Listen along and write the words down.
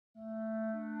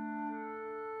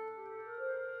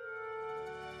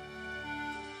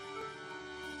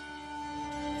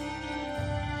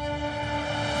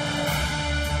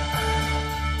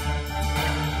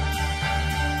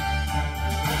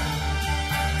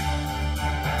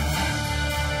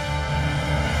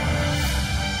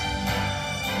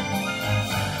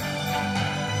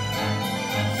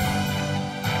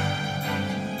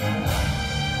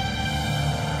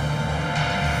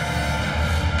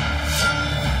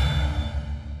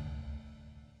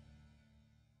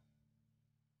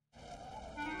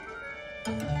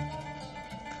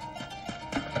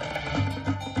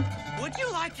Would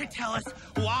you like to tell us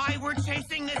why we're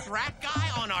chasing this rat guy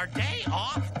on our day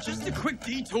off? Just a quick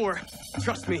detour.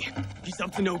 Trust me, he's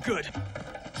up to no good.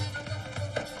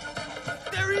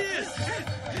 There he is!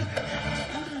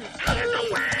 Out of the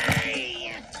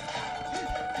way!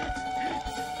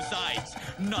 Besides,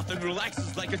 nothing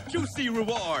relaxes like a juicy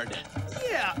reward.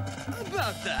 Yeah,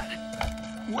 about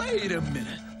that. Wait a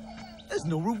minute. There's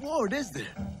no reward, is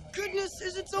there? Goodness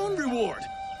is its own reward.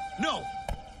 No.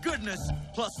 Goodness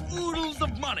plus oodles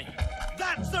of money.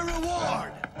 That's the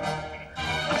reward!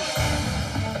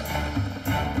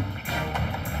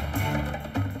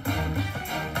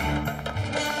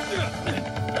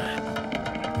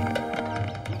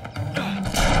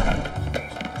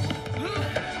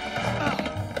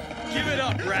 Give it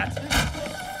up, rat.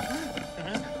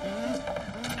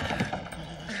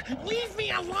 Leave me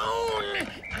alone!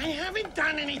 I haven't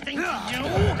done anything to you!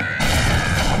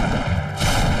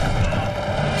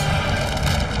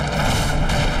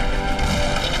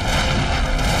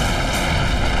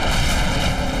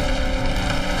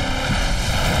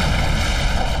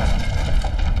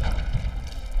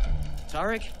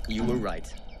 Tarek, you were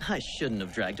right. I shouldn't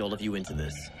have dragged all of you into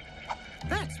this.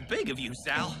 That's big of you,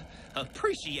 Sal.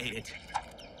 Appreciate it.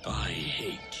 I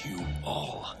hate you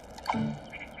all.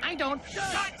 I don't...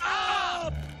 Shut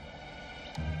up!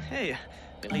 Hey,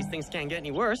 at least things can't get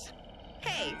any worse.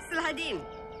 Hey, Saladin,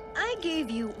 I gave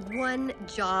you one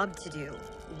job to do.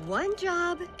 One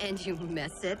job, and you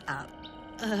mess it up.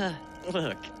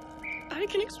 Look, I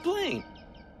can explain.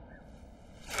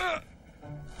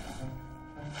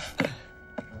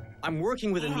 I'm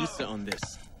working with Anissa on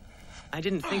this. I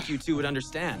didn't think you two would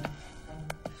understand.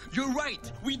 You're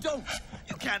right, we don't.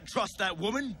 You can't trust that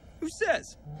woman. Who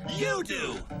says? You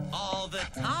do! All the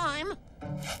time.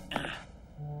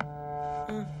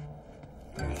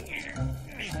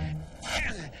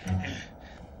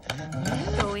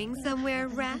 Going somewhere,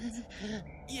 rat?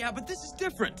 Yeah, but this is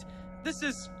different. This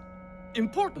is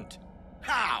important.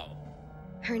 How?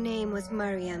 Her name was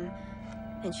Mariam,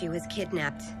 and she was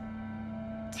kidnapped.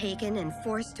 Taken and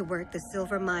forced to work the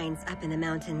silver mines up in the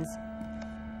mountains.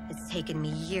 It's taken me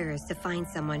years to find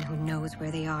someone who knows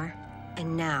where they are.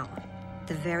 And now,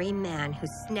 the very man who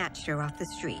snatched her off the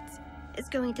streets is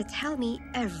going to tell me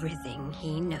everything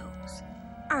he knows.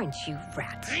 Aren't you,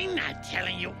 rat? I'm not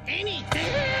telling you anything!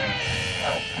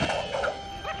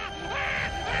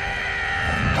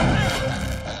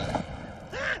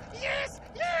 Yes!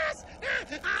 Yes!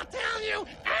 I'll tell you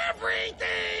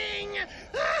everything!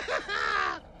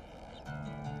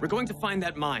 We're going to find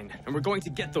that mine, and we're going to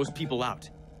get those people out.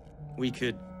 We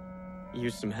could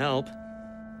use some help.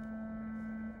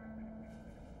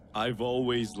 I've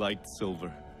always liked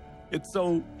silver. It's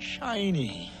so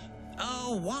shiny.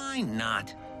 Oh, why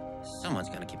not? Someone's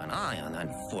gonna keep an eye on that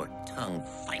fork-tongued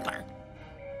viper.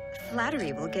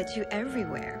 Flattery will get you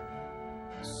everywhere.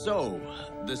 So,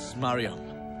 this Mariam,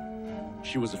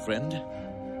 she was a friend?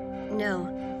 No,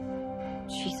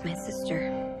 she's my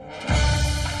sister.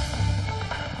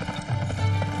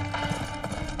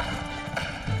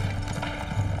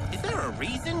 Is there a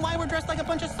reason why we're dressed like a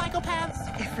bunch of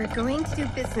psychopaths? If we're going to do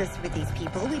business with these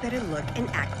people, we better look and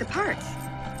act the part.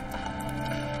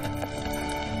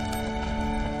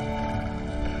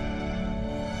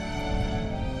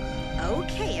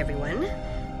 Okay, everyone.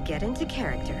 Get into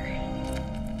character.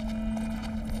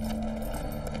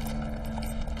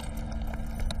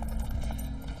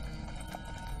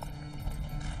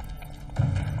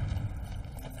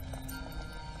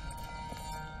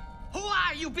 Who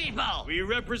are you people? We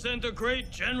represent the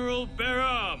great General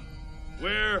Behram.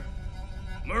 We're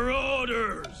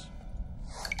marauders.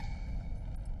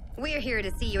 We're here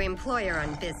to see your employer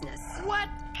on business. What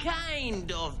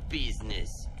kind of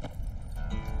business?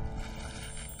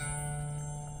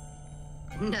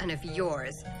 None of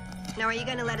yours. Now, are you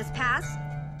gonna let us pass?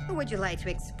 Or would you like to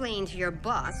explain to your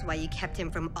boss why you kept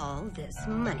him from all this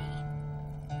money?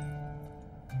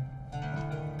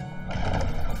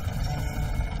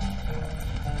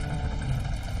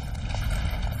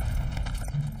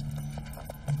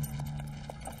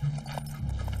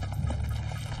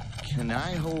 Can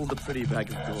I hold a pretty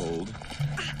bag of gold?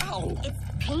 Ow! It's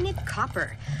painted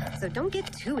copper, so don't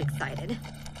get too excited.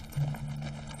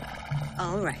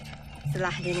 All right.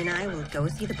 Saladin and I will go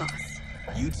see the boss.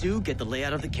 You two get the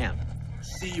layout of the camp.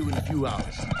 See you in a few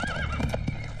hours.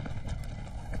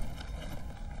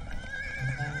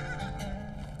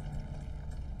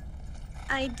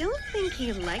 I don't think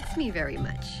he likes me very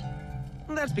much.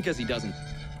 That's because he doesn't.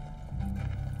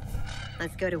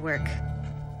 Let's go to work.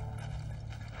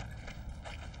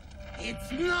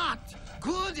 It's not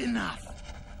good enough.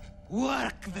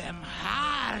 Work them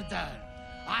harder.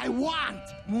 I want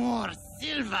more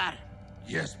silver.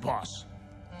 Yes, boss.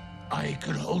 I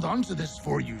could hold on to this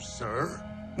for you, sir.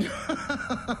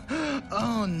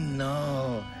 Oh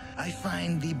no. I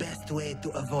find the best way to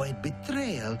avoid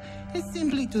betrayal is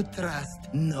simply to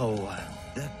trust no one.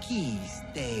 The key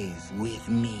stays with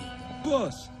me.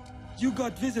 Boss, you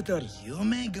got visitors. You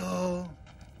may go.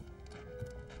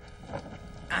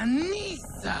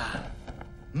 Anissa!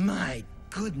 My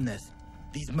goodness,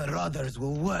 these marauders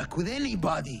will work with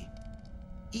anybody.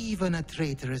 Even a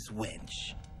traitorous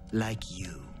wench like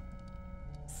you.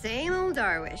 Same old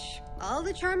Darwish. All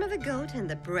the charm of a goat and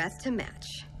the breath to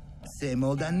match. Same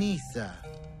old Anissa.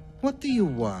 What do you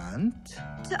want?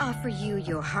 To offer you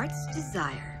your heart's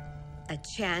desire. A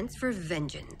chance for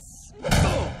vengeance.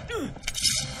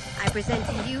 I present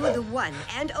to you the one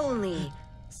and only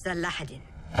Saladin.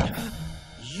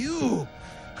 You!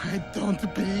 I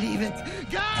don't believe it.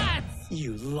 Gods!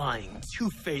 You lying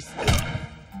two-faced...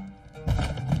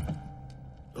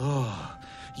 Oh,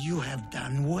 you have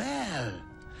done well.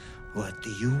 What do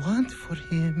you want for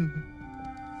him?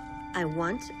 I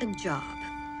want a job.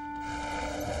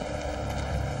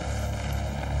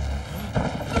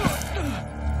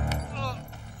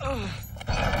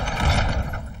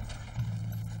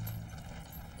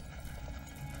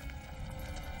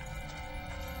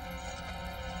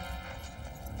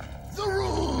 The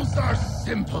rules are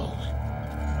simple.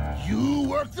 You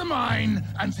work the mine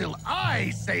until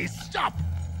I say stop.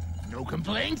 No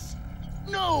complaints,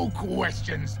 no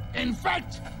questions. In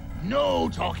fact, no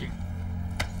talking.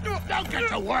 Now get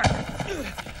to work.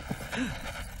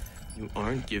 You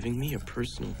aren't giving me a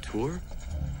personal tour?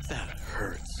 That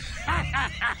hurts.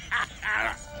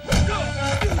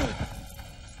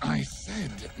 I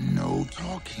said no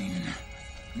talking.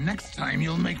 Next time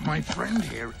you'll make my friend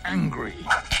here angry.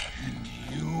 And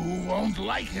you won't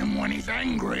like him when he's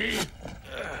angry.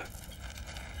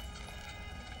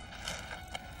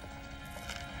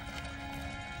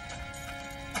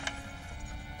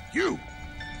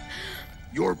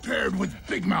 You're paired with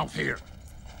Big Mouth here.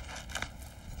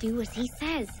 Do as he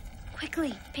says.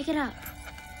 Quickly, pick it up.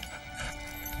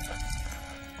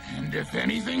 And if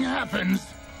anything happens,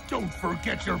 don't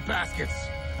forget your baskets.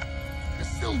 The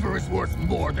silver is worth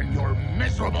more than your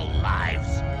miserable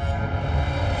lives.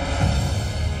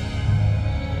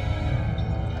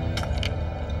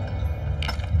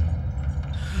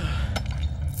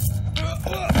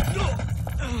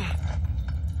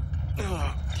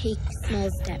 Take small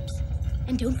steps.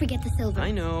 And don't forget the silver.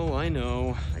 I know.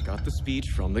 I got the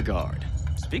speech from the guard.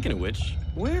 Speaking of which,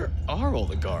 where are all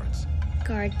the guards?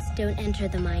 Guards don't enter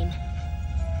the mine.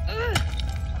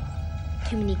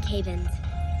 Too many cave-ins.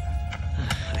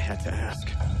 I had to ask.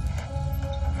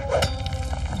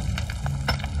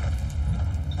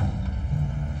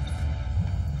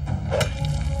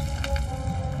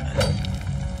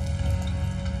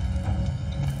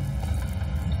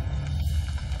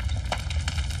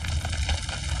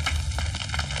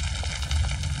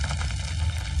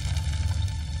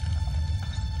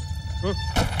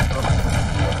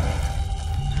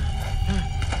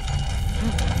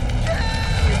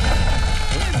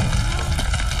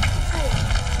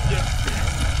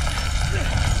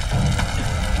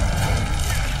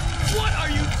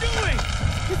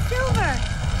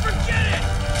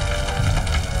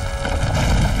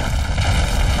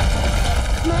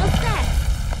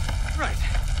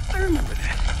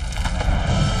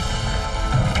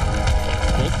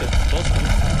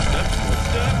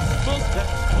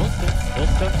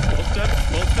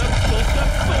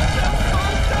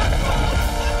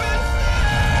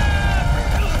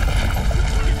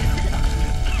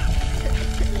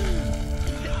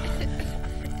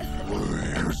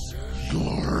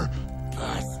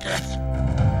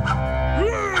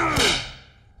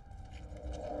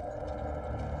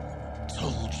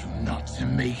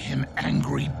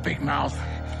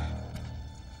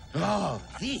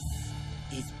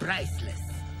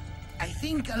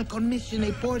 I'll commission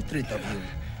a portrait of you,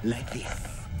 like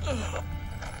this.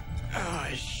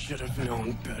 I should have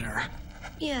known better.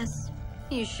 Yes,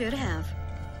 you should have.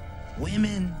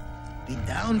 Women, the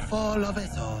downfall of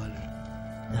us all.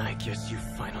 I guess you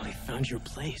finally found your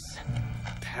place.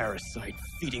 Parasite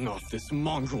feeding off this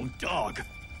mongrel dog.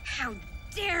 How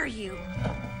dare you!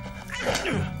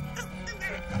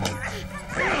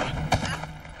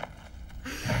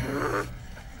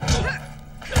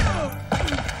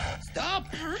 Stop!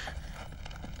 Huh?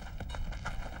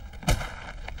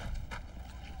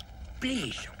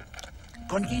 Please,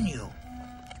 continue.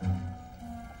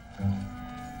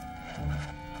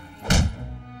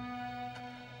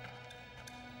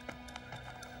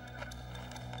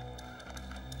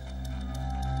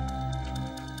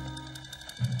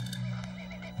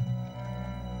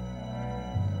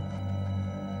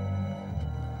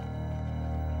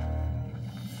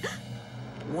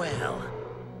 Well,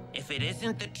 if it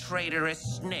isn't the traitorous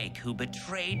snake who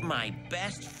betrayed my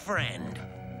best friend.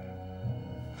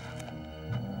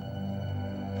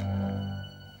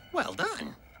 Well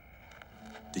done.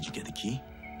 Did you get the key?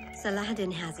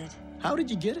 Saladin has it. How did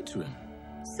you get it to him?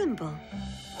 Simple.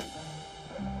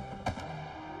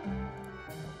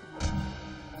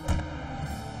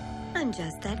 I'm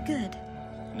just that good.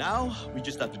 Now, we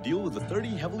just have to deal with the 30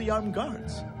 heavily armed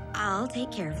guards. I'll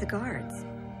take care of the guards.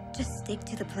 Just stick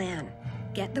to the plan.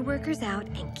 Get the workers out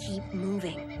and keep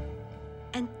moving.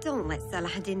 And don't let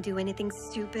Saladin do anything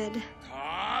stupid.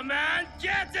 Come and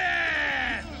get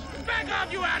it! Back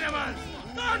off, you animals!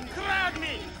 Don't crowd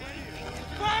me!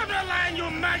 Form a line, you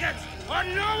maggots, or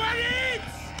no one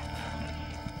eats!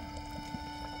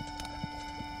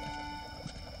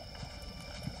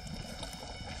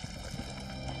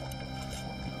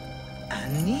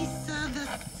 Anissa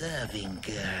the serving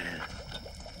girl.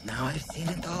 Now I've seen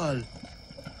it all.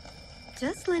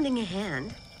 Just lending a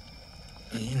hand.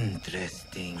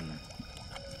 Interesting.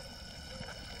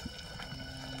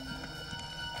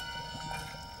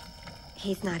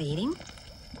 He's not eating?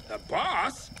 The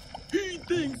boss? He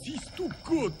thinks he's too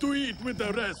good to eat with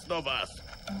the rest of us.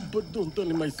 But don't tell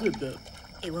him I said that.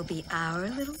 It will be our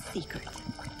little secret.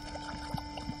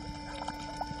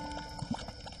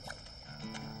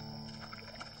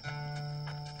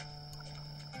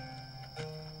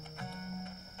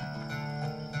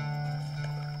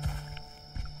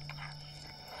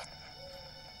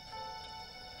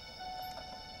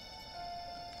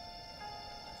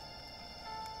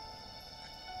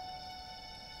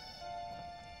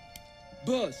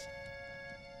 Boss,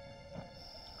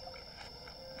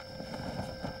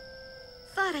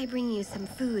 Thought I'd bring you some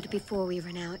food before we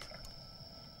run out.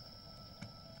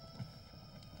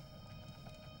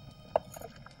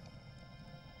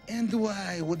 And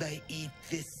why would I eat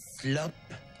this slop?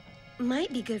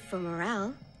 Might be good for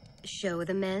morale. Show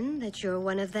the men that you're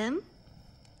one of them.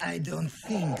 I don't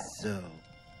think so.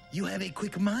 You have a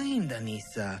quick mind,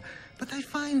 Anissa, but I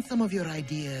find some of your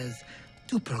ideas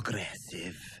too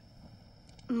progressive.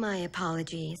 My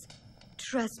apologies.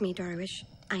 Trust me, Darwish.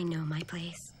 I know my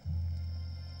place.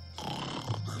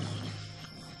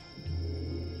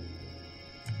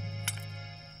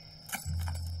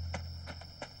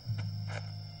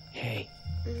 Hey,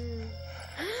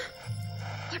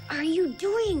 What are you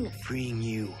doing? freeing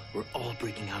you. We're all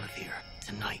breaking out of here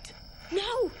tonight.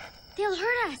 No! They'll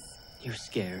hurt us! You're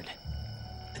scared.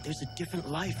 But there's a different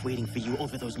life waiting for you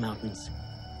over those mountains.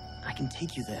 I can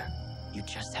take you there. You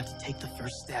just have to take the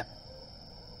first step.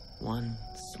 One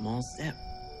small step.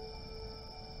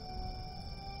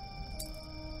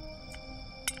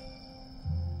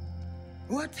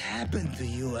 What happened to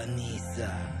you,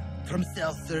 Anissa? From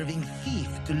self-serving thief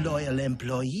to loyal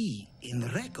employee in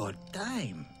record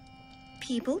time.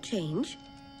 People change.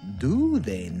 Do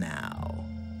they now?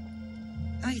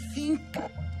 I think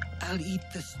I'll eat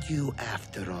the stew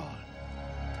after all.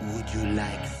 Would you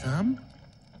like some?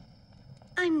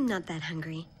 I'm not that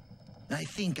hungry. I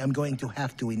think I'm going to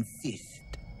have to insist.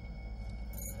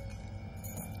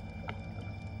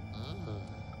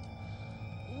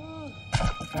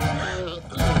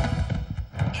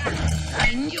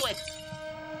 I knew it!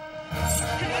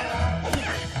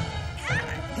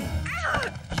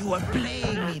 You were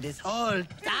playing me this whole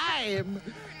time.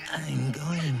 I'm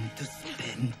going to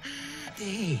spend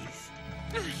days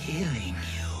killing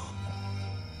you.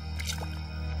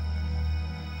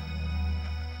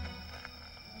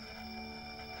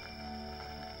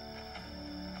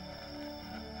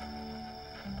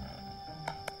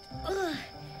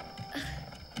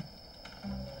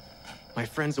 My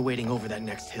friends are waiting over that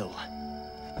next hill.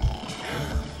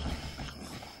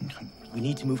 We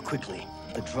need to move quickly.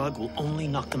 The drug will only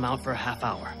knock them out for a half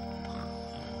hour.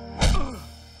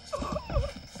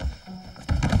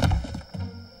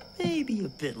 Maybe a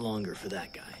bit longer for that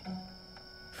guy.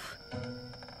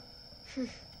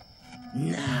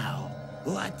 Now,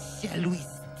 what shall we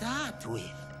start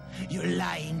with? Your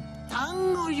lying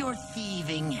tongue or your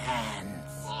thieving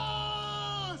hands?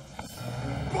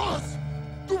 Boss!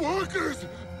 The workers!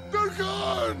 They're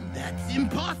gone! That's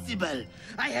impossible!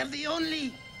 I have the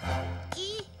only...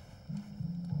 key.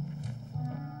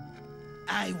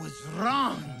 I was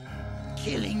wrong.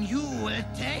 Killing you will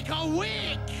take a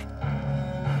week!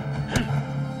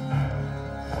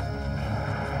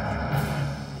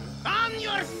 On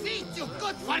your feet, you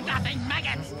good-for-nothing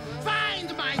maggots!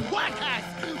 Find my workers!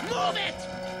 Move it!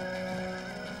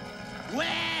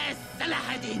 Where's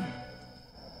Saladin?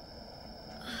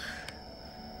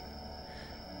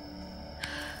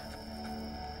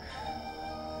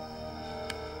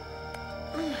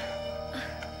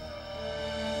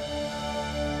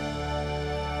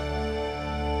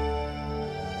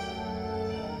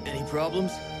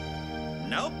 problems?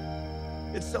 Nope.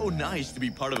 It's so nice to be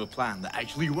part of a plan that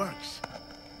actually works.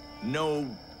 No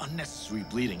unnecessary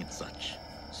bleeding and such.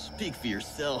 Speak for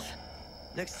yourself.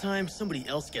 Next time, somebody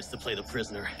else gets to play the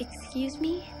prisoner. Excuse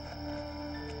me?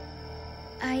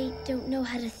 I don't know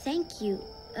how to thank you.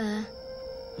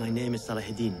 My name is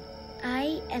Saladin.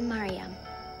 I am Mariam.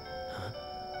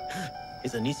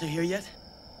 Is Anissa here yet?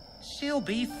 She'll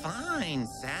be fine,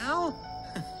 Sal.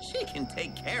 She can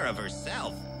take care of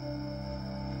herself.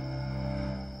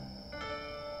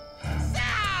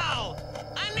 Sal!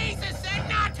 Anissa said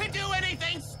not to do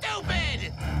anything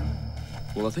stupid!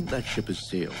 Well, I think that ship has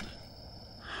sailed.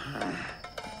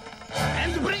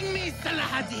 And bring me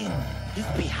Saladin. He's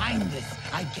behind this,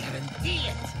 I guarantee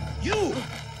it. You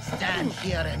stand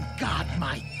here and guard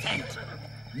my tent.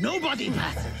 Nobody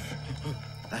passes.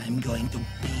 I'm going to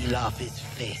peel off his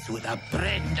face with a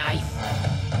bread knife.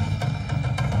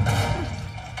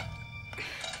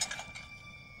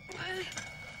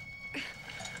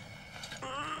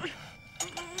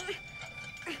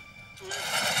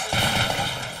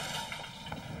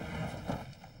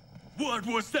 What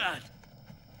was that?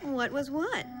 What was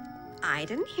what? I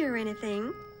didn't hear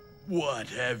anything. What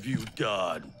have you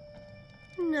done?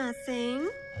 Nothing.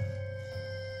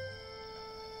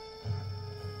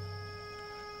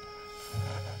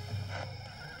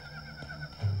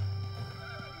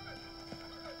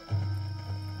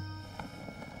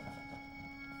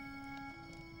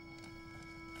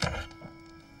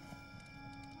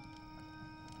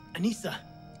 Anissa!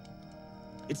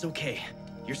 It's okay.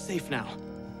 You're safe now.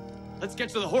 Let's get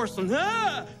to the horse and...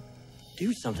 Ah!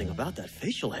 Do something about that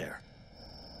facial hair.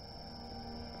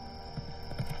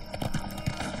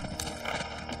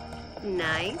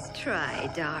 Nice try,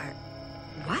 Dar.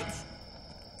 What?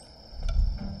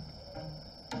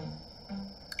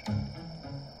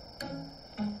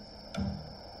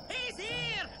 He's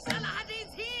here!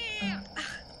 Saladin's here!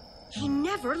 He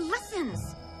never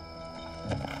listens.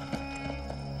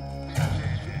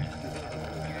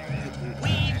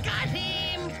 We've got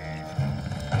him!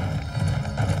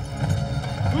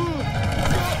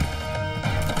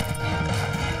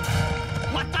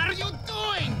 What are you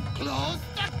doing? Close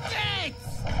the gates!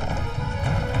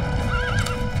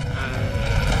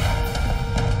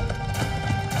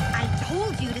 I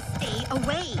told you to stay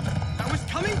away. I was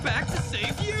coming back to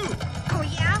save you! Oh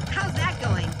yeah? How's that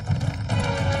going?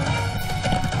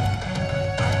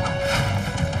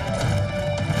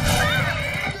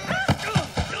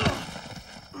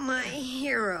 My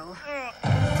hero.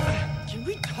 Can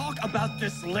we talk about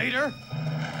this later?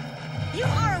 You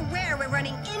are aware we're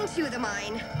running into the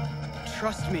mine.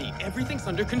 Trust me, everything's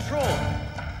under control.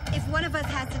 If one of us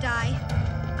has to die,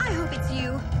 I hope it's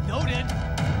you. Noted.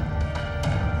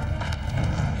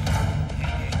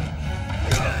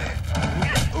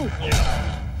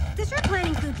 Does your plan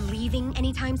include leaving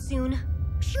anytime soon?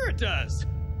 Sure it does.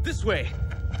 This way.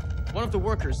 One of the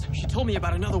workers, she told me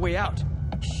about another way out.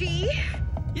 She?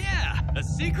 Yeah, a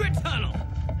secret tunnel.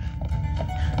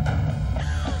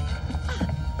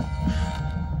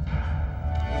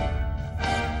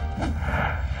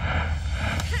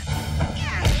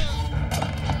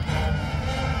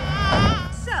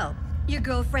 So, your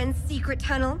girlfriend's secret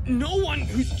tunnel? No one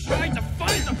who's tried to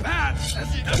find the path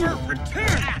has ever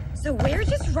returned. So we're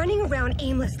just running around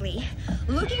aimlessly,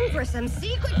 looking for some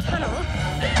secret tunnel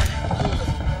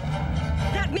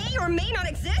that may or may not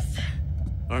exist?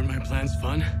 Aren't my plans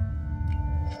fun?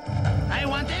 I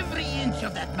want every inch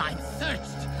of that mine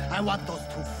searched. I want those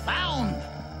two found.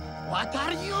 What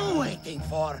are you waiting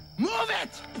for? Move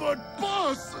it! But,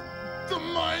 boss, the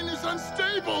mine is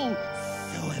unstable.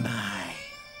 So am I.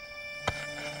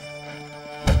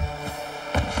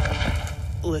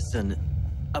 Listen,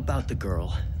 about the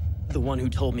girl. The one who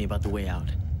told me about the way out.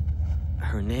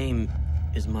 Her name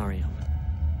is Mariam.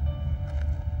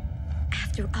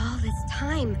 After all this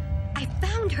time, I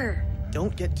found her.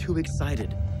 Don't get too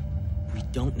excited. We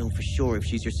don't know for sure if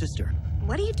she's your sister.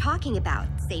 What are you talking about?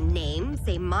 Same name,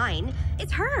 same mine.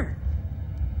 It's her.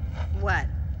 What?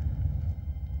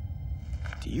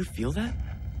 Do you feel that?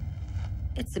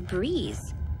 It's a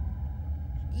breeze.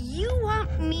 You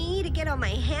want me to get on my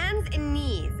hands and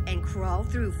knees and crawl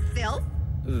through filth?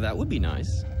 That would be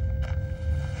nice.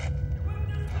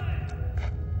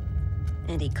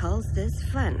 And he calls this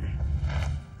fun.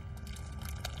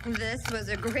 This was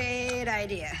a great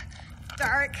idea.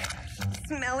 Dark,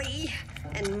 smelly,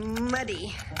 and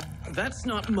muddy. That's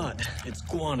not mud, it's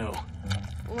guano.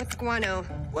 What's guano?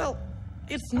 Well,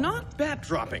 it's not bat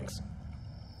droppings.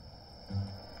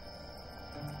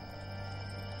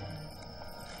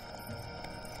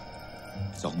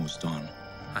 It's almost dawn.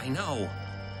 I know.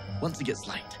 Once it gets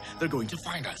light, they're going to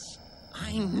find us.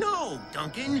 I know,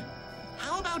 Duncan.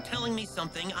 How about telling me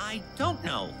something I don't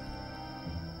know?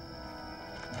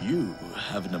 You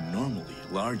have an abnormally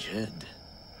large head.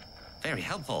 Very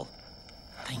helpful.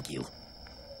 Thank you.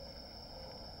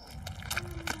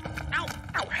 Ow!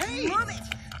 Ow! Hey! Move it!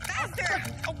 Faster!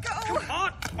 Oh, Go! come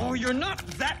on! Oh, you're not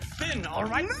that thin, all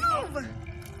right? Move!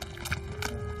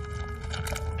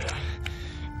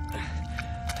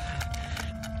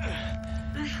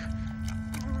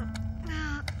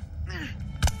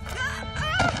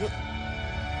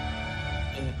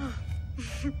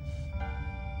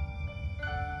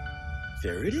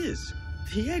 There it is.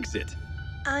 The exit.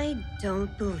 I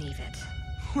don't believe it.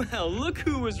 Well, look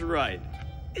who was right.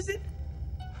 Is it?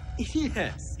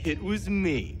 Yes, it was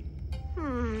me.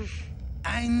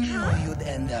 I knew you'd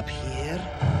end up here.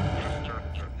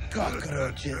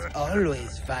 Cockroaches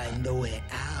always find a way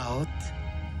out.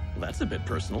 That's a bit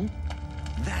personal.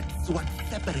 That's what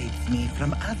separates me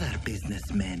from other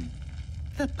businessmen.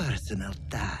 The personal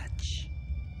touch.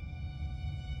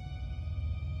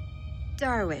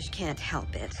 Darwish can't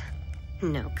help it.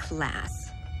 No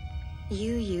class.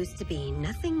 You used to be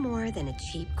nothing more than a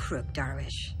cheap crook,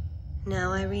 Darwish.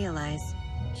 Now I realize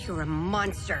you're a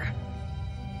monster.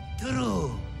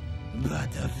 True,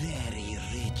 but a very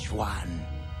rich one.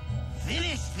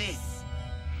 Finish this!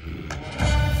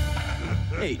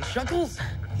 Hey, Chuckles,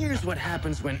 here's what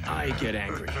happens when I get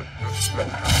angry.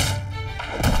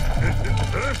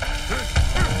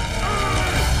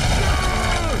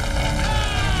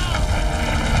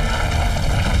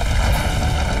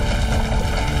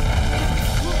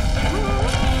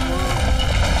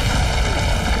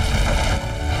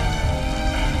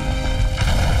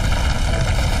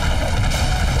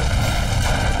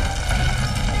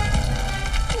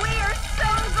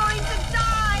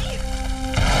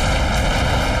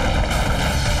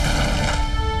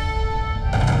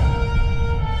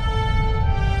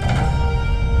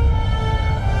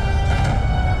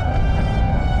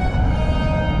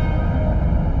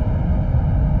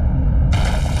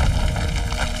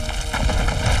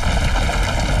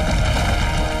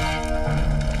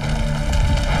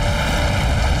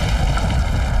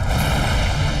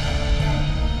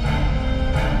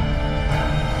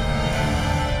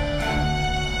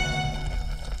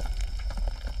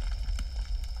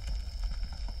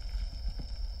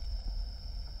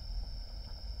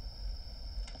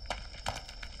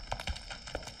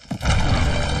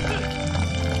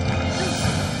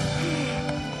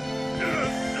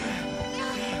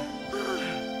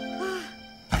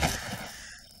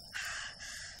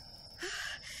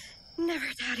 Never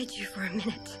doubted you for a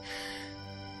minute.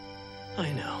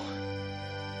 I know.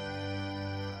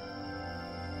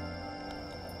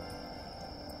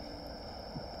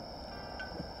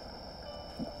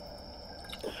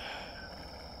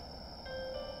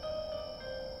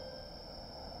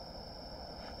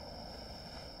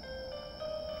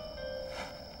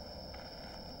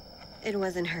 It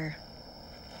wasn't her.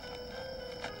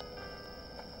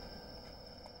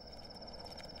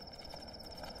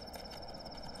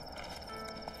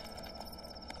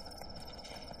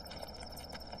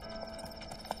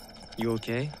 You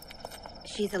okay?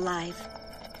 She's alive.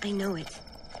 I know it.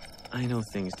 I know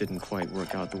things didn't quite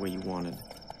work out the way you wanted.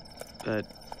 But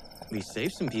we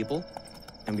saved some people,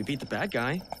 and we beat the bad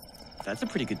guy. That's a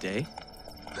pretty good day.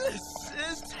 This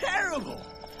is terrible!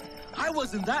 I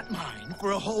was in that mine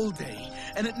for a whole day,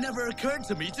 and it never occurred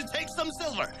to me to take some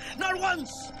silver. Not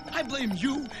once! I blame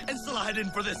you and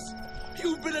Saladin for this.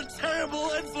 You've been a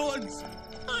terrible influence.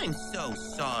 I'm so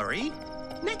sorry.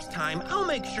 Next time, I'll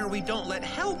make sure we don't let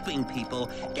helping people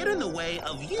get in the way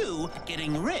of you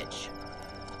getting rich.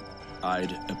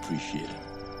 I'd appreciate it.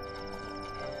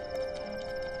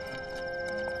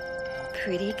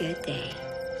 Pretty good day.